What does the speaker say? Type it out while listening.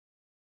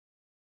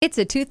It's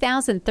a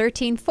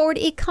 2013 Ford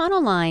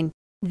Econoline.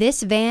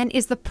 This van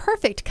is the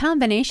perfect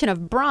combination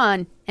of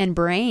brawn and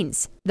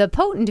brains. The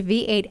potent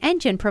V8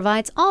 engine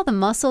provides all the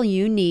muscle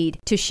you need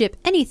to ship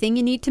anything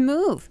you need to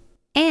move.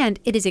 And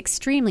it is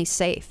extremely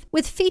safe,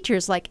 with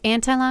features like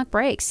anti-lock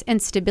brakes and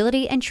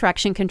stability and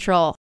traction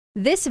control.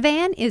 This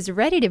van is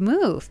ready to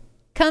move.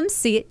 Come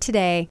see it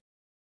today.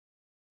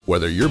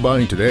 Whether you're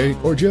buying today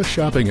or just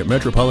shopping at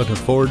Metropolitan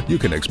Ford, you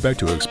can expect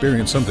to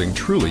experience something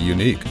truly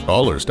unique.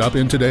 Call or stop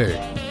in today.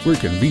 We're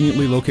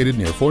conveniently located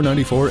near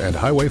 494 and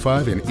Highway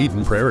 5 in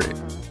Eden Prairie.